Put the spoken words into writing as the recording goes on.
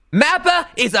Mappa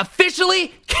is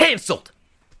officially canceled!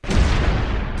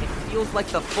 It feels like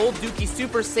the full Dookie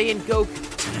Super Saiyan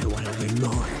Goku. And I want to learn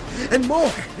more, and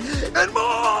more, and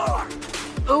more!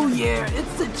 Oh yeah,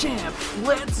 it's the champ.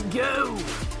 Let's go!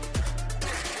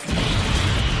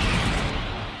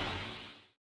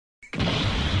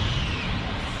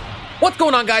 What's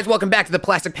going on, guys? Welcome back to the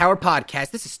Plastic Power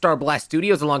Podcast. This is Star Blast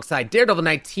Studios alongside Daredevil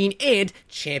 19 and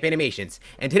Champ Animations.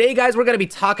 And today, guys, we're going to be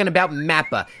talking about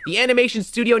Mappa, the animation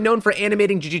studio known for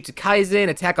animating Jujutsu Kaisen,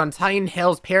 Attack on Titan,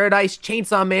 Hell's Paradise,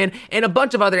 Chainsaw Man, and a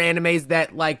bunch of other animes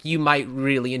that, you might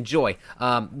really enjoy. They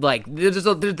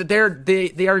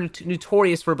are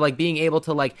notorious for, being able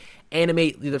to,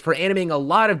 animating a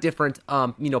lot of different,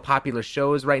 popular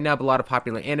shows right now, but a lot of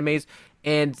popular animes.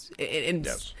 And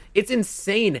yes. It's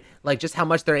insane, just how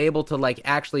much they're able to,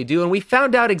 actually do. And we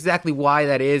found out exactly why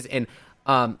that is and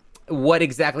what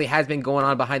exactly has been going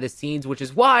on behind the scenes, which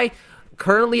is why,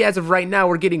 currently, as of right now,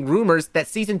 we're getting rumors that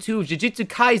Season 2 of Jujutsu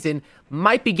Kaisen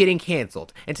might be getting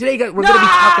canceled. And today, we're going to be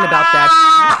talking about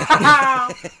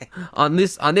that on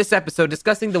this episode,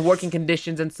 discussing the working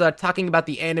conditions and such, talking about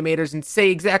the animators, and say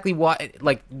exactly why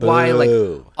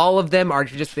all of them are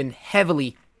just been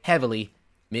heavily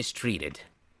mistreated.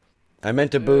 I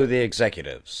meant to boo the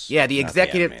executives. Yeah, the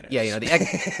executive.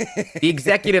 The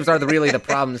executives are really the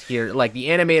problems here. The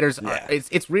animators are.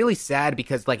 It's really sad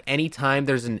because anytime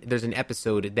there's an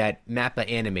episode that Mappa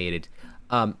animated,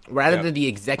 rather than the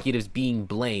executives being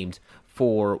blamed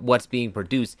for what's being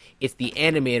produced, it's the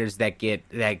animators that get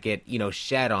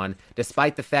shat on,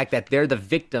 despite the fact that they're the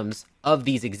victims of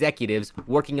these executives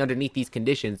working underneath these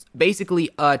conditions. Basically,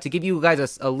 to give you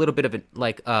guys a little bit of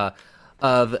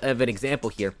an example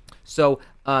here. So,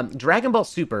 Dragon Ball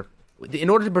Super, in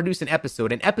order to produce an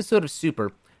episode of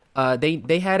Super,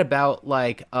 they had about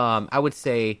I would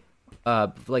say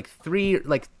 3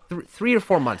 or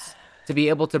 4 months to be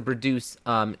able to produce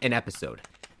an episode.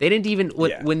 They didn't even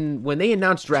when they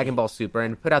announced Dragon Ball Super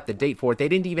and put out the date for it, they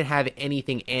didn't even have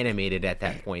anything animated at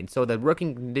that point. So the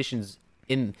working conditions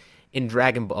in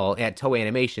Dragon Ball at Toei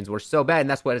Animations were so bad, and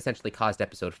that's what essentially caused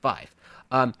Episode 5.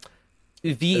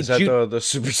 Is that the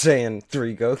Super Saiyan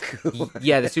 3 Goku?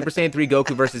 Yeah, the Super Saiyan 3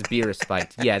 Goku versus Beerus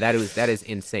fight. Yeah, that is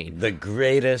insane. The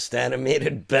greatest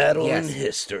animated battle in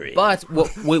history. But what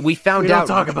we found we out...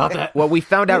 don't talk about that. What we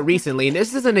found out recently, and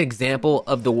this is an example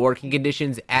of the working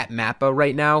conditions at Mappa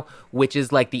right now, which is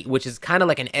kind of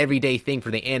like an everyday thing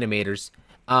for the animators.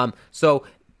 So,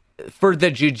 for the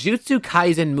Jujutsu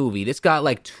Kaisen movie, this got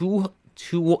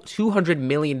 $200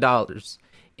 million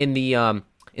in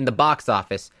the box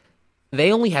office. They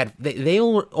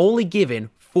were only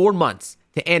given 4 months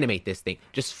to animate this thing.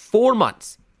 Just 4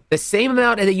 months. The same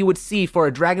amount that you would see for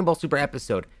a Dragon Ball Super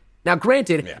episode. Now,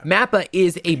 granted, Mappa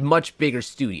is a much bigger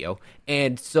studio,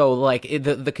 and so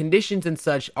the conditions and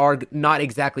such are not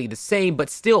exactly the same, but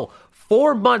still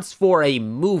 4 months for a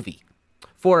movie.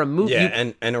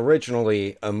 Yeah, and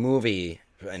originally a movie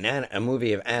of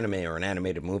anime or an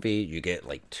animated movie, you get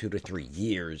 2 to 3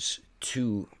 years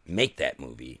to make that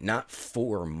movie, not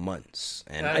 4 months.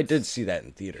 And I did see that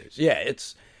in theaters. Yeah,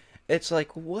 it's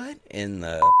what in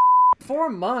the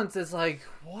 4 months is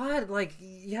what?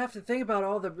 You have to think about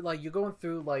all the you're going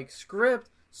through script,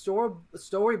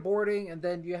 storyboarding, and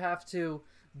then you have to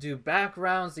do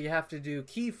backgrounds, you have to do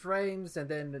keyframes, and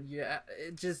then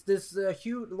it's just this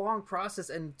huge long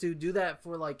process. And to do that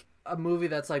for a movie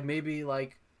that's maybe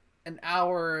an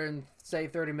hour and say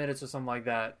 30 minutes or something like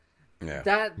that.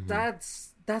 Yeah.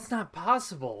 That's not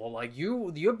possible.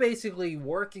 You're basically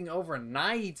working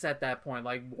overnights at that point,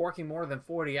 working more than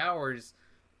 40 hours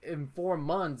in 4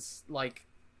 months.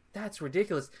 That's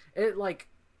ridiculous. It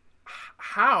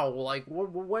how?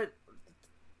 What?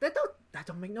 That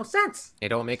don't make no sense. It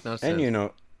don't make no sense.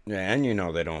 And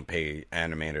they don't pay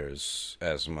animators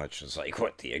as much as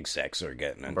what the execs are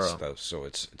getting and stuff. So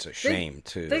it's a shame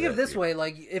too. Think of it this way: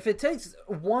 if it takes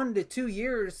 1 to 2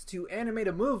 years to animate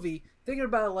a movie, thinking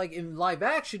about it in live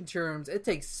action terms, it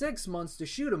takes 6 months to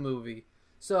shoot a movie.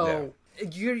 So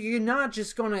you're not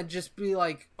just gonna be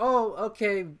oh,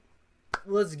 okay,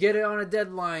 let's get it on a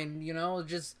deadline.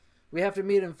 We have to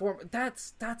meet in form.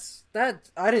 That's I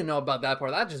didn't know about that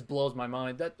part. That just blows my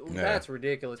mind. That's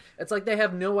ridiculous. It's they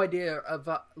have no idea of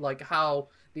how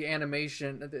the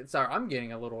animation. Sorry, I'm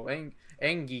getting a little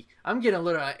angry. I'm getting a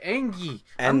little angry.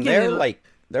 And they're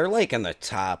in the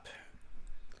top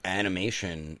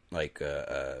animation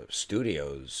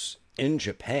studios in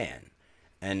Japan,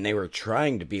 and they were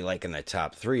trying to be like in the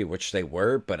top 3, which they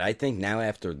were. But I think now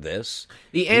after this,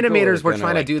 the people animators are were gonna,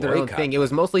 trying to like, do their own boycott thing. It them.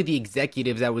 was mostly the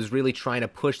executives that was really trying to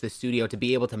push the studio to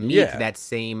be able to meet Yeah. that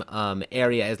same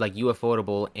area as like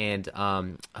UFOtable and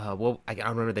well, I don't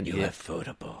remember the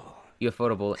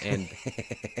UFOtable and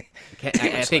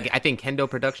I think Kendo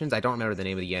Productions. I don't remember the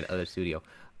name of the other studio.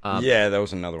 Yeah, that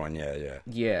was another one. Yeah.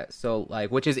 Yeah, so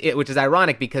like, which is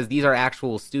ironic because these are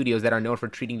actual studios that are known for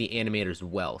treating the animators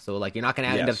well. So like, you're not gonna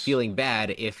end up Yes. feeling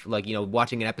bad if like, you know,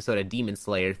 watching an episode of Demon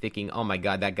Slayer, thinking, oh my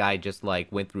god, that guy just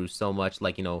like went through so much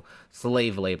like, you know,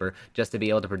 slave labor just to be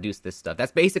able to produce this stuff.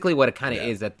 That's basically what it kind of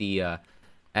is at the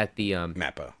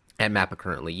Mappa. at Mappa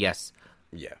currently. Yes.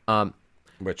 Yeah.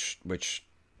 Which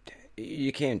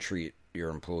you can't treat your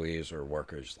employees or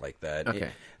workers like that.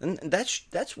 Okay. And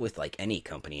that's with like any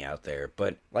company out there.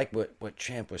 But like what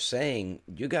Champ was saying,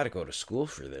 you got to go to school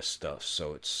for this stuff.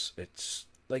 So it's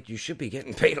like you should be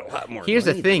getting paid a lot more. Here's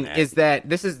the money thing: than that. is that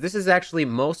this is actually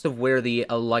most of where the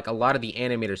like a lot of the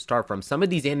animators start from. Some of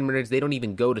these animators, they don't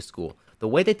even go to school. The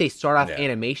way that they start off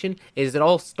animation is it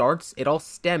all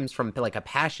stems from like a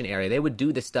passion area. They would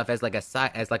do this stuff as like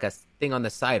a thing on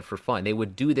the side for fun. They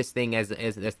would do this thing as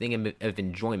a thing of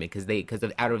enjoyment because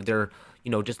out of their, you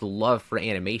know, just love for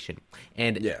animation.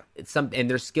 And and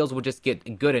their skills would just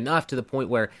get good enough to the point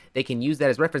where they can use that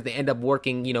as reference. They end up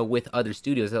working, you know, with other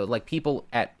studios. So like people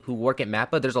who work at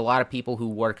Mappa, there's a lot of people who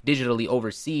work digitally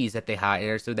overseas that they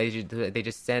hire. So they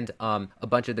just send a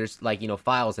bunch of their like, you know,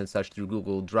 files and such through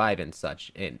Google Drive and such.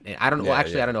 And I don't know. Well,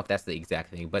 actually, I don't know if that's the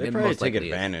exact thing, but they it probably most take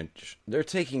likely advantage. They're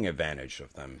taking advantage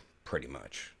of them pretty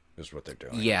much. Is what they're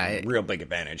doing. Yeah, real big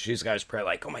advantage. These guys probably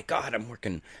like, oh my god, I'm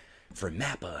working for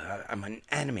Mappa. I'm an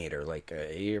animator. Like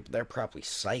they're probably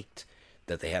psyched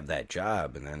that they have that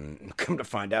job, and then come to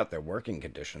find out their working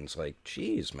conditions. Like,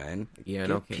 geez, man,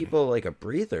 give people like a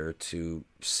breather to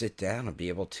sit down and be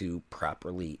able to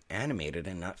properly animate it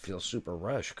and not feel super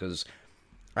rushed. Because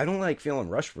I don't like feeling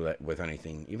rushed with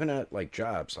anything, even at like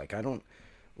jobs. Like I don't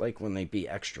like when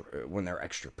they're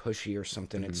extra pushy or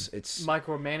something. Mm-hmm. It's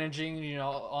micromanaging, you know,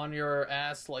 on your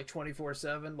ass like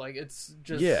 24/7. Like it's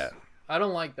just I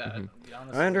don't like that. To be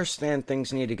honest. I understand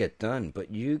things need to get done,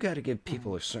 but you got to give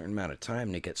people a certain amount of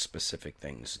time to get specific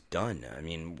things done. I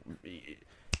mean,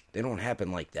 they don't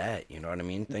happen like that. You know what I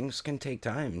mean? Things can take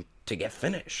time to get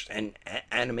finished, and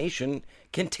animation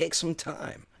can take some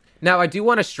time. Now, I do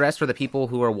want to stress for the people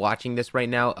who are watching this right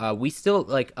now, we still,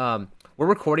 like, we're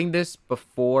recording this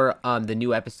before the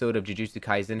new episode of Jujutsu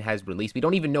Kaisen has released. We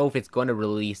don't even know if it's going to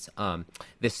release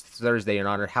this Thursday or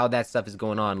not, or how that stuff is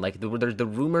going on. Like, the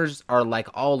rumors are, like,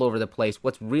 all over the place.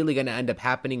 What's really going to end up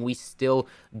happening, we still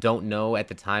don't know at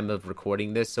the time of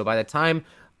recording this. So by the time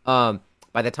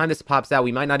this pops out,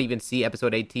 we might not even see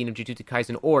episode 18 of Jujutsu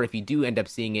Kaisen, or if you do end up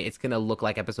seeing it, it's going to look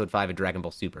like episode 5 of Dragon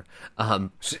Ball Super.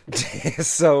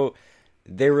 So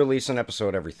they release an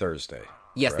episode every Thursday.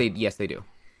 Yes, correct? they do.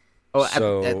 Oh,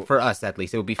 so, for us at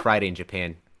least, it would be Friday in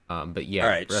Japan. But yeah, all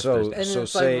right. for us, So, Thursday. And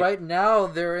it's like right now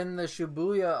they're in the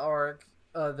Shibuya arc,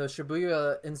 the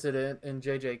Shibuya incident in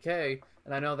JJK,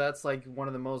 and I know that's like one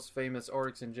of the most famous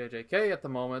arcs in JJK at the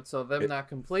moment. So them not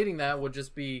completing that would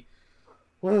just be.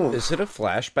 Is it a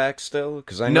flashback still?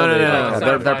 Because I No, know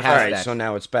they're past all right, that. so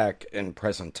now it's back in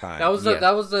present time. That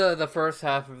was the first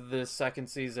half of the second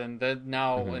season. That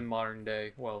now in modern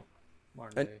day. Well,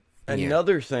 modern day.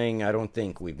 Another thing I don't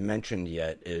think we've mentioned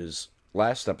yet is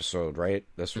last episode, right?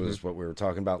 This was what we were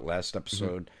talking about last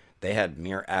episode. They had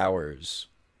mere hours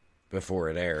before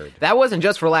it aired. That wasn't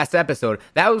just for last episode.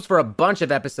 That was for a bunch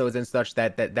of episodes and such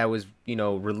that was, you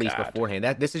know, released beforehand.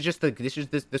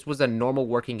 This was a normal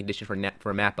working condition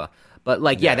for Mappa. But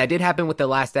like that did happen with the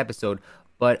last episode.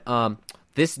 But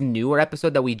this newer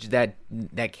episode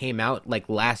that came out like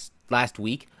last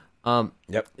week,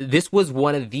 this was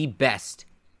one of the best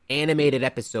animated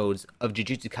episodes of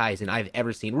Jujutsu Kaisen I've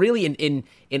ever seen. Really, in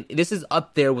this is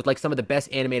up there with like some of the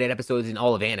best animated episodes in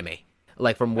all of anime.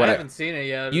 Like from what I haven't seen it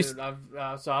yet,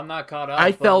 so I'm not caught up.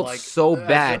 I felt so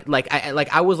bad.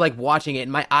 I was like watching it,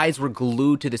 and my eyes were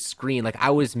glued to the screen. Like I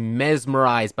was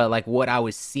mesmerized by like what I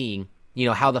was seeing. You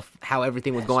know how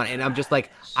everything was going on, and I'm just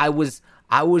like I was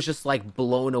just like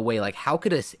blown away. Like how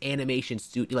could this animation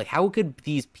studio, like how could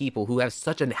these people who have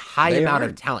such a high amount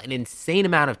of talent, an insane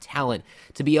amount of talent,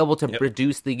 to be able to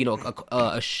produce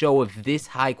a show of this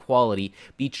high quality,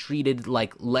 be treated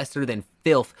like lesser than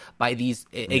filth by these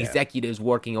executives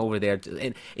working over there?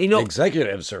 And you know,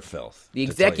 executives are filth. The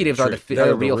executives are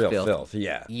the real filth.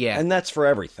 Yeah, and that's for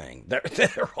everything.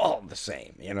 They're all the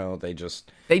same. You know, they just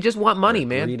want money,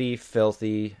 man. Greedy,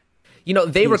 filthy. You know,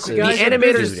 the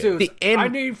animators. I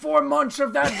need 4 months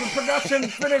of that production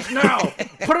finished now.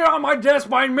 Put it on my desk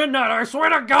by midnight. I swear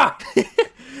to God.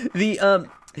 They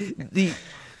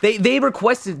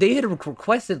had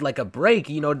requested like a break,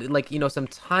 some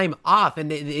time off,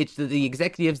 and the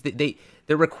executives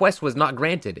their request was not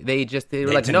granted. They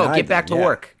were like, no, get back to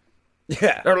work.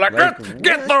 Yeah, they're like,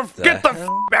 get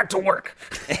the back to work.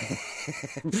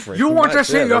 You want to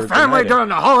see your family during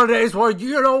the holidays? Well,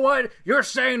 you know what? You're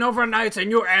staying overnights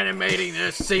and you're animating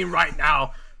this scene right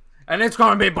now. And it's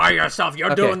going to be by yourself.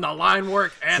 You're doing the line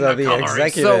work and the coloring. So the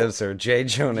executives are J.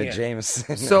 Jonah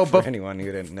Jameson. So for anyone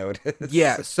who didn't notice.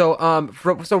 Yeah. So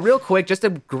real quick, just to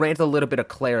grant a little bit of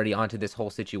clarity onto this whole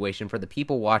situation for the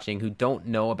people watching who don't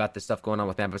know about the stuff going on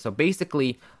with Mappa. So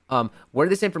basically, where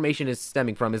this information is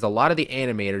stemming from is a lot of the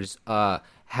animators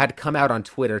had come out on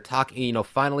Twitter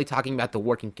finally talking about the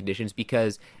working conditions,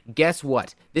 because guess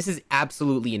what? This is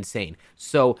absolutely insane.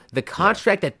 So the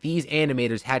contract that these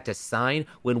animators had to sign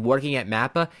when working at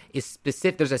Mappa is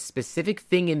specific. There's a specific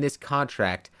thing in this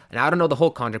contract, and I don't know the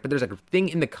whole contract, but there's a thing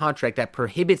in the contract that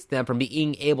prohibits them from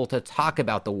being able to talk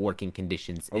about the working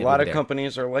conditions. A lot of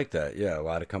companies are like that. Yeah, a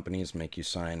lot of companies make you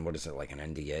sign, what is it, like an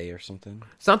NDA or something?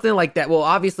 Something like that. Well,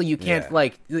 obviously you can't,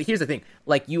 here's the thing.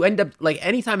 Like, you end up,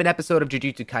 anytime an episode of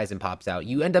Jujutsu Kaisen pops out,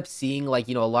 you end up seeing, a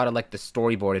lot of, the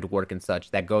storyboarded work and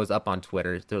such that goes up on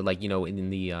Twitter, to, in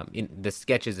the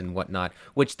sketches and whatnot,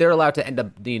 which they're allowed to end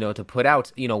up, to put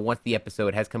out, once the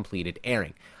episode has completed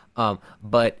airing.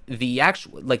 But the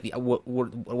actual,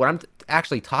 what I'm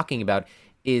actually talking about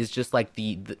is just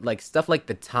the stuff like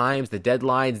the times, the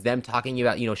deadlines, them talking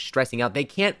about, stressing out.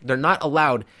 They're not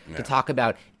allowed to talk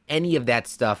about any of that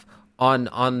stuff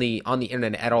on the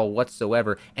internet at all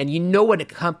whatsoever. And you know when a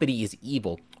company is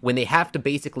evil, when they have to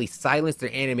basically silence their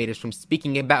animators from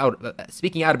speaking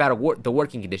out about the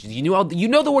working conditions. You know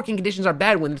the working conditions are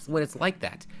bad when it's like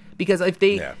that. Because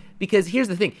because here's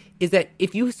the thing, is that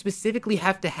if you specifically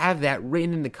have to have that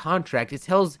written in the contract, it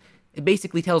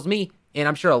basically tells me, and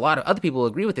I'm sure a lot of other people will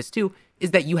agree with this too,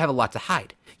 is that you have a lot to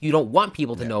hide. You don't want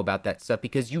people to know about that stuff,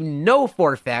 because you know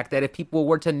for a fact that if people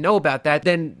were to know about that,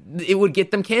 then it would get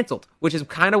them canceled, which is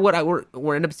kind of what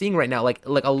we're end up seeing right now. Like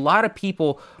a lot of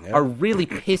people are really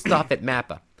pissed off at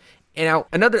Mappa. And now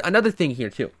another thing here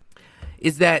too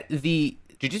is that the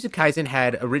Jujutsu Kaisen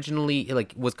had originally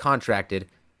was contracted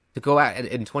to go out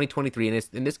in 2023,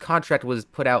 and this contract was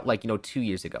put out 2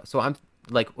 years ago. So I'm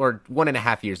or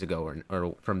 1.5 years ago,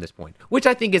 or from this point, which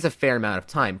I think is a fair amount of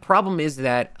time. Problem is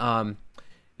that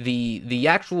the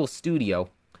actual studio,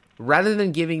 rather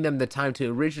than giving them the time to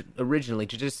originally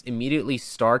to just immediately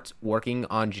start working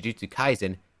on Jujutsu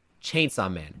Kaisen,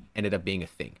 Chainsaw Man ended up being a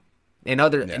thing.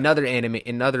 Another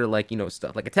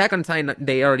stuff like Attack on Titan,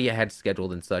 they already had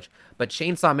scheduled and such, but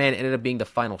Chainsaw Man ended up being the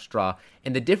final straw.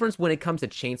 And the difference when it comes to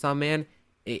Chainsaw Man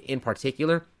in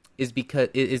particular is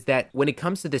that when it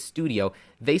comes to the studio,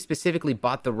 they specifically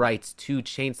bought the rights to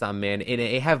Chainsaw Man, and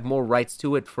they have more rights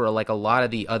to it for a lot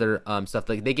of the other stuff.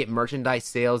 Like they get merchandise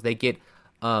sales, they get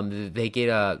a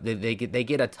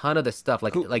ton of the stuff.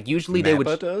 Usually they would.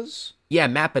 Mappa does? Yeah,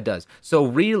 Mappa does. So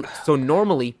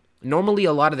normally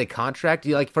a lot of the contract,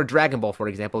 for Dragon Ball, for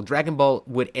example, Dragon Ball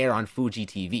would air on Fuji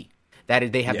TV. That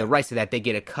is, they have the rights to that. They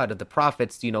get a cut of the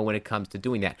profits, when it comes to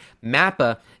doing that.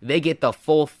 Mappa, they get the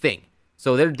full thing.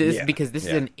 So because this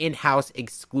is an in-house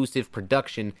exclusive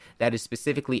production that is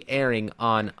specifically airing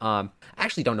on. I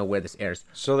actually don't know where this airs.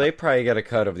 So they probably get a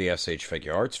cut of the SH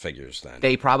Figure Arts figures then.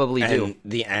 They probably do. And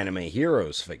the Anime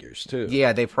Heroes figures too.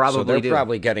 Yeah, they probably do. So they're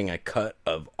probably getting a cut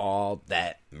of all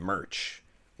that merch,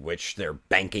 which they're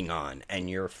banking on, and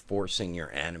you're forcing your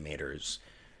animators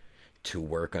to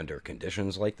work under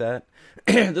conditions like that.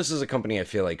 This is a company I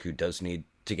feel like who does need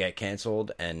to get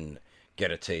canceled and get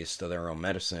a taste of their own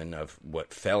medicine of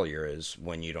what failure is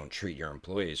when you don't treat your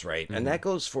employees right. Mm-hmm. And that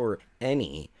goes for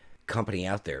any company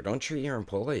out there. Don't treat your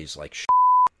employees like shit.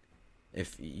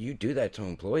 If you do that to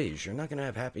employees, you're not going to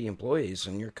have happy employees,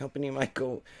 and your company might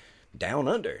go down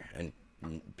under and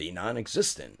be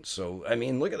non-existent. So, I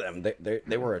mean, look at them.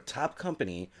 They were a top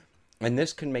company, and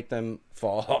this can make them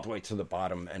fall all the way to the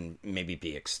bottom and maybe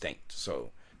be extinct.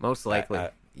 So most likely,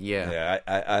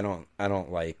 I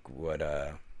don't like what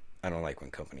I don't like when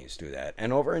companies do that.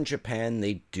 And over in Japan,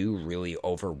 they do really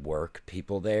overwork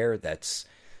people there. That's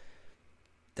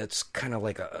kind of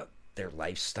like their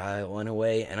lifestyle in a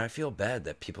way. And I feel bad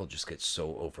that people just get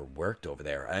so overworked over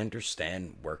there. I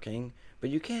understand working, but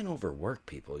you can't overwork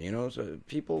people, So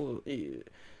people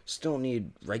still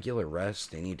need regular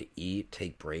rest. They need to eat,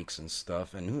 take breaks and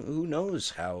stuff. And who knows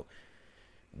how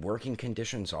working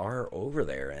conditions are over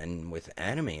there. And with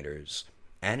animators,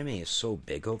 anime is so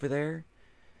big over there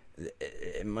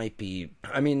it might be.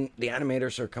 I mean, the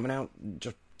animators are coming out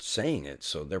just saying it,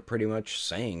 so they're pretty much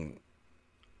saying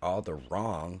all the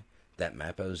wrong that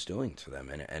Mappa is doing to them,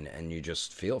 and you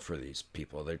just feel for these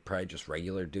people. They're probably just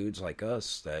regular dudes like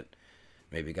us that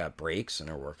maybe got breaks and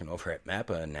are working over at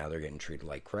Mappa, and now they're getting treated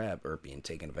like crap or being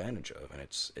taken advantage of, and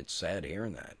it's sad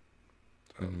hearing that.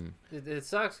 So. It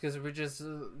sucks because we just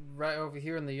right over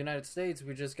here in the United States,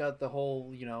 we just got the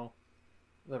whole,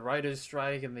 the writers'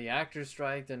 strike and the actors'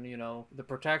 strike, and the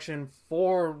protection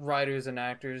for writers and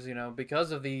actors,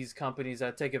 because of these companies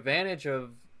that take advantage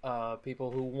of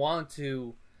people who want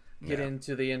to get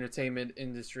into the entertainment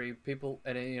industry. People,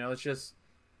 and it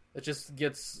just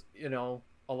gets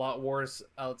a lot worse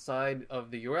outside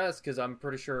of the U.S. because I'm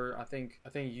pretty sure I think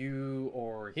you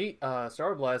or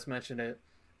Starblast mentioned it.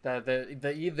 That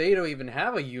they don't even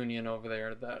have a union over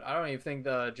there. That I don't even think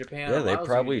Japan. Yeah, they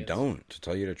probably unions. don't. To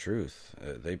tell you the truth,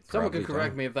 Someone could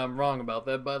correct me if I'm wrong about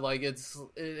that. But like, it's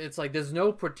like there's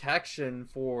no protection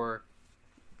for,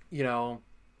 And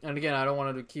again, I don't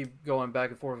want to keep going back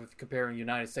and forth with comparing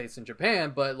United States and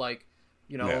Japan. But like,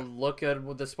 look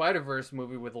at the Spider-Verse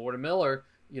movie with Lord Miller.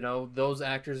 Those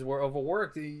actors were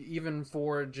overworked, even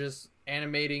for just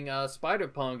animating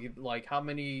Spider-Punk.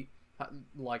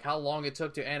 Like how long it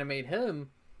took to animate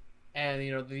him, and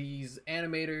these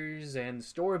animators and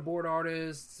storyboard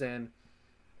artists, and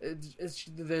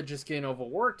they're just getting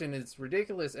overworked, and it's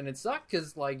ridiculous, and it sucked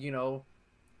because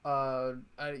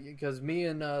because me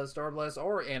and Starblast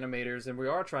are animators, and we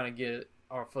are trying to get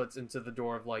our foots into the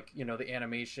door of the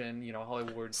animation,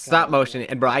 Hollywood stop motion.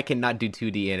 And bro, I cannot do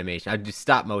 2D animation. I do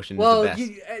stop motion. Well, is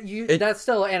the best. That's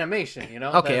still animation,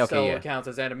 Okay, that still yeah. counts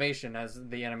as animation, as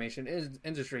the animation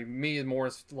industry. Me is more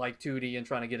like 2D and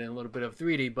trying to get in a little bit of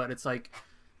 3D, but it's like,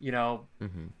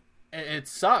 it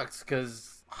sucks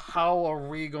because how are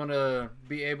we gonna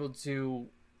be able to,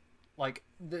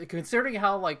 considering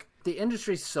how the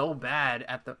industry's so bad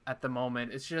at the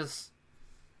moment, it's just.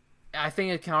 I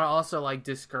think it kind of also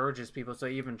discourages people to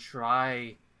even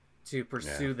try to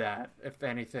pursue that. If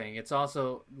anything, it's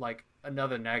also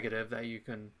another negative that you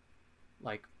can,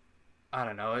 I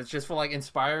don't know. It's just for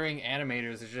inspiring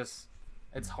animators.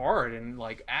 It's hard, and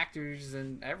actors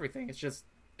and everything. It's just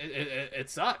it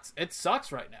sucks. It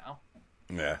sucks right now.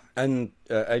 Yeah, and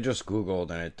I just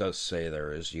Googled, and it does say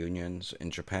there is unions in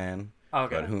Japan.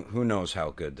 Okay. But who knows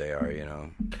how good they are,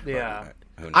 Yeah.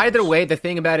 Either way, the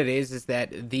thing about it is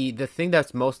that the thing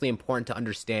that's mostly important to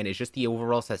understand is just the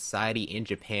overall society in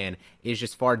Japan is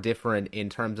just far different in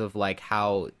terms of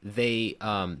how they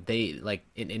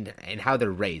in how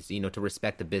they're raised, to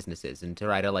respect the businesses and to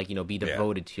try to be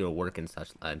devoted to your work and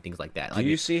such and things like that. Do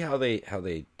you see how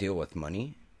they deal with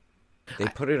money? They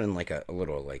put it in a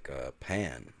little a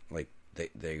pan,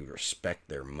 They respect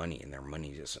their money, and their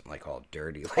money isn't all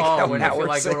dirty. When you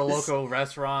go to local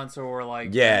restaurants or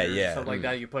stuff like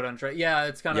that, you put on tray. Yeah,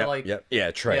 it's kind of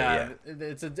tray. Yeah,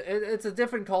 it's a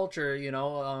different culture,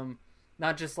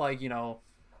 not just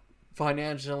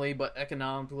financially, but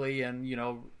economically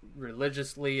and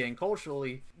religiously and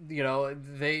culturally.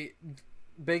 They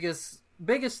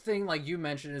biggest thing you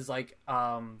mentioned is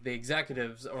the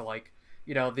executives or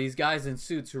these guys in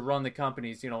suits who run the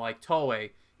companies. Like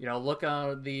Toei. Look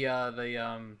on the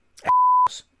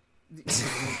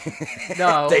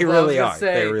no, they really are.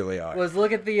 They really are.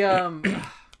 Look at the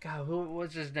God,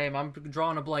 what's his name? I'm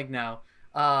drawing a blank now.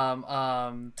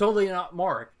 Totally Not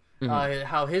Mark.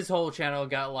 How his whole channel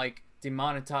got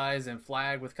demonetized and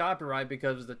flagged with copyright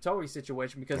because of the Toei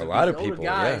situation. Because a lot of people,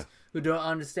 guys who don't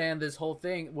understand this whole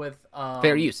thing with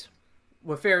fair use.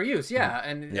 With fair use,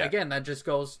 and again, that just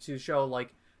goes to show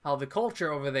how the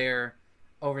culture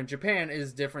over in Japan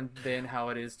is different than how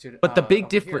it is to. But the big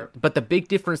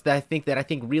difference that I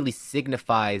think really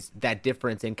signifies that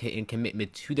difference in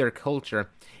commitment to their culture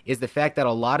is the fact that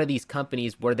a lot of these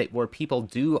companies where people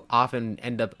do often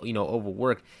end up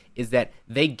overworked is that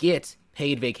they get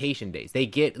paid vacation days. They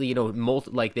get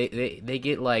they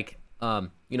get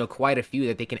quite a few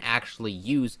that they can actually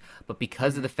use, but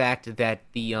because of the fact that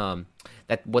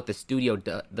that what the studio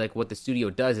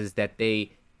does is that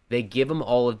they give them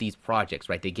all of these projects,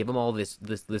 right? They give them all this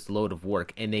load of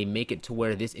work, and they make it to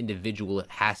where this individual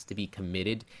has to be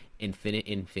committed in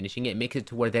finishing it. It makes it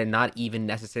to where they're not even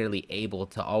necessarily able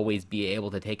to always be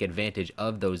able to take advantage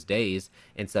of those days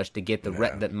and such to get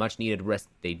the much needed rest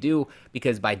they do,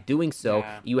 because by doing so,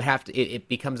 you have to. It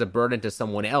becomes a burden to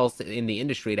someone else in the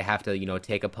industry to have to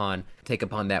take upon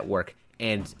that work,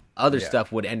 and other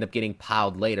stuff would end up getting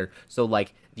piled later. So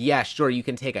sure, you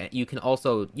can take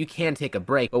a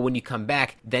break, but when you come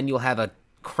back, then you'll have a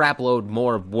crap load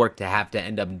more of work to have to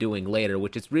end up doing later,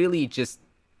 which is really just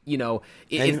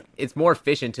it's more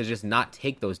efficient to just not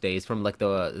take those days from like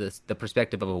the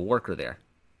perspective of a worker there.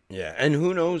 Yeah, and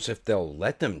who knows if they'll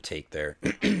let them take their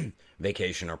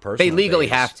vacation or personal They legally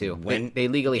days have to. They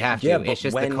legally have to. But It's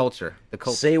just the culture.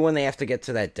 Say when they have to get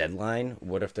to that deadline,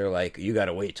 what if they're like, you got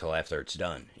to wait till after it's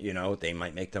done? They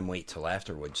might make them wait till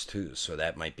afterwards too. So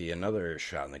that might be another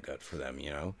shot in the gut for them,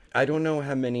 I don't know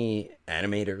how many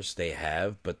animators they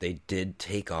have, but they did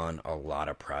take on a lot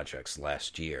of projects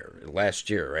last year.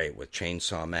 Right? With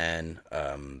Chainsaw Man,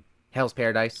 Hell's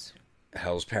Paradise,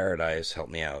 help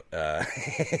me out.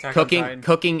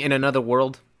 Cooking in Another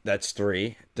World. That's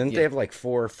 3. Didn't they have like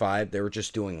 4 or 5 they were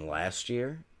just doing last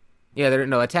year? Yeah,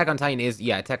 Attack on Titan is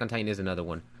another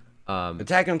one.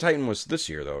 Attack on Titan was this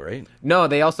year though, right? No,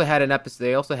 they also had an episode.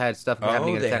 They also had stuff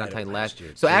happening in Attack on Titan last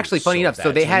year. So actually, funny enough,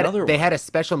 so they had a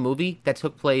special movie that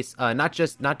took place not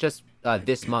just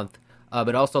this month,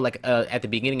 but also like at the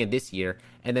beginning of this year,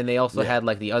 and then they also had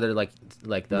like the other like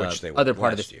the other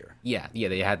part of this year. Yeah,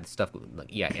 they had the stuff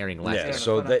airing last year. Yeah,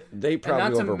 so they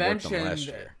probably overworked them last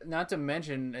year. Not to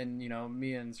mention, and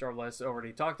me and Starblast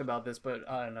already talked about this, but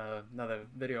on another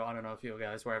video, I don't know if you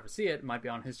guys will ever see it. It might be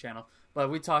on his channel, but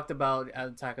we talked about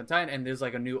Attack on Titan, and there's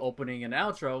like a new opening and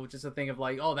outro, which is a thing of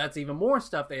like, oh, that's even more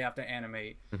stuff they have to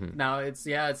animate. Mm-hmm. Now it's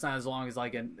not as long as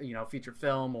like a feature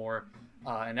film or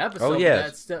an episode. Oh, yeah. But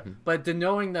that's still, but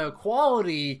knowing the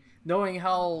quality, knowing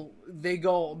how they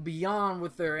go beyond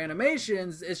with their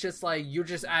animations, it's just like you're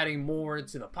just adding more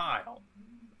to the pile.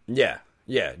 Yeah,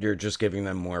 you're just giving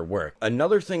them more work.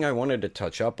 Another thing I wanted to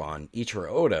touch up on, Ichiro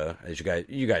Oda, as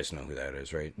you guys know who that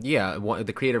is, right? Yeah,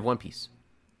 the creator of One Piece.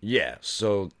 Yeah,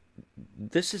 so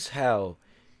this is how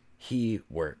he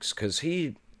works, because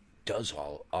he does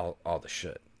all the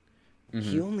shit. Mm-hmm.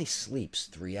 He only sleeps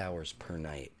 3 hours per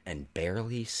night and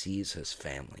barely sees his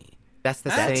family. That's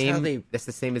the same. That's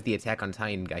the same as the Attack on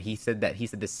Titan guy. He said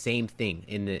the same thing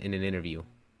in an interview.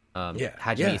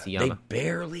 Hajime Isayama. They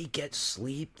barely get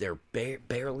sleep. They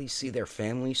barely see their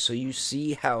family. So you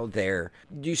see how they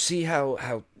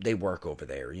work over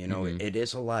there. It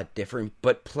is a lot different.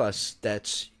 But plus,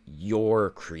 that's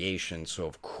your creation, so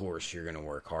of course you're going to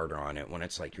work harder on it. When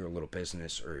it's like your little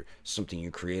business or something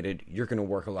you created, you're going to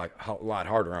work a lot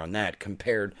harder on that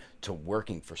compared to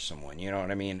working for someone. You know what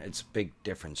I mean? It's a big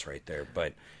difference right there.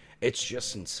 But it's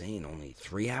just insane. Only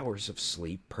 3 hours of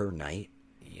sleep per night.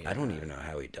 Yeah. I don't even know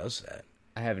how he does that.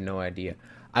 I have no idea.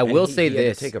 I will say this: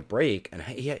 had to take a break, and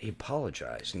he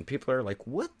apologized, and people are like,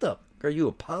 "What the are you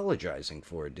apologizing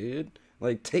for, dude?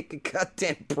 Like, take a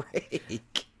goddamn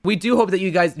break." We do hope that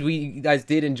you guys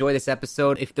did enjoy this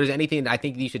episode. If there's anything that I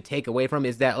think you should take away from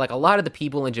is that like a lot of the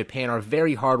people in Japan are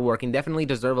very hardworking, definitely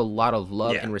deserve a lot of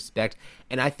love and respect.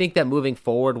 And I think that moving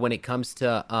forward, when it comes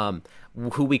to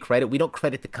who we credit, we don't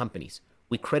credit the companies.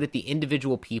 We credit the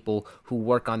individual people who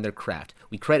work on their craft.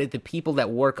 We credit the people that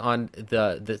work on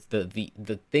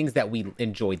the things that we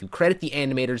enjoy. We credit the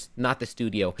animators, not the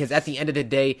studio, because at the end of the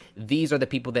day, these are the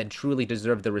people that truly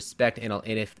deserve the respect. And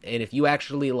if you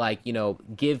actually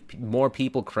give more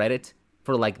people credit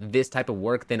for like this type of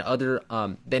work, then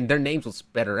then their names will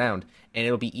spread around, and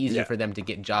it'll be easier for them to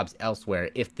get jobs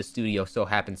elsewhere if the studio so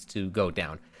happens to go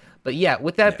down. But yeah,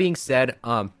 with that being said,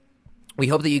 we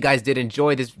hope that you guys did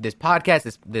enjoy this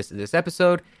podcast, this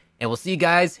episode, and we'll see you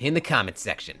guys in the comments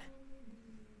section.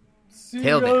 See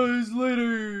you guys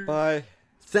later. Bye.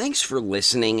 Thanks for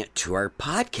listening to our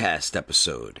podcast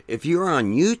episode. If you're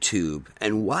on YouTube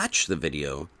and watch the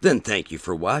video, then thank you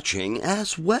for watching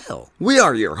as well. We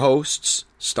are your hosts,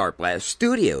 Starblast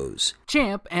Studios,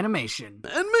 Champ Animation,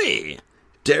 and me,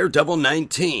 Daredevil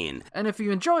 19. And if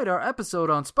you enjoyed our episode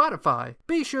on Spotify,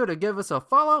 be sure to give us a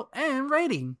follow and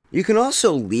rating. You can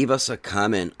also leave us a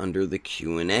comment under the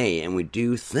Q&A, and we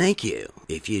do thank you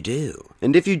if you do.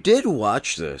 And if you did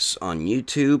watch this on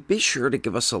YouTube, be sure to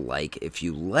give us a like if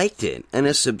you liked it, and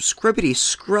a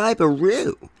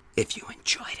subscribe-a-roo if you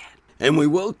enjoyed it. And we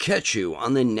will catch you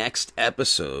on the next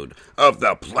episode of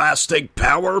the Plastic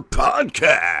Power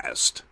Podcast.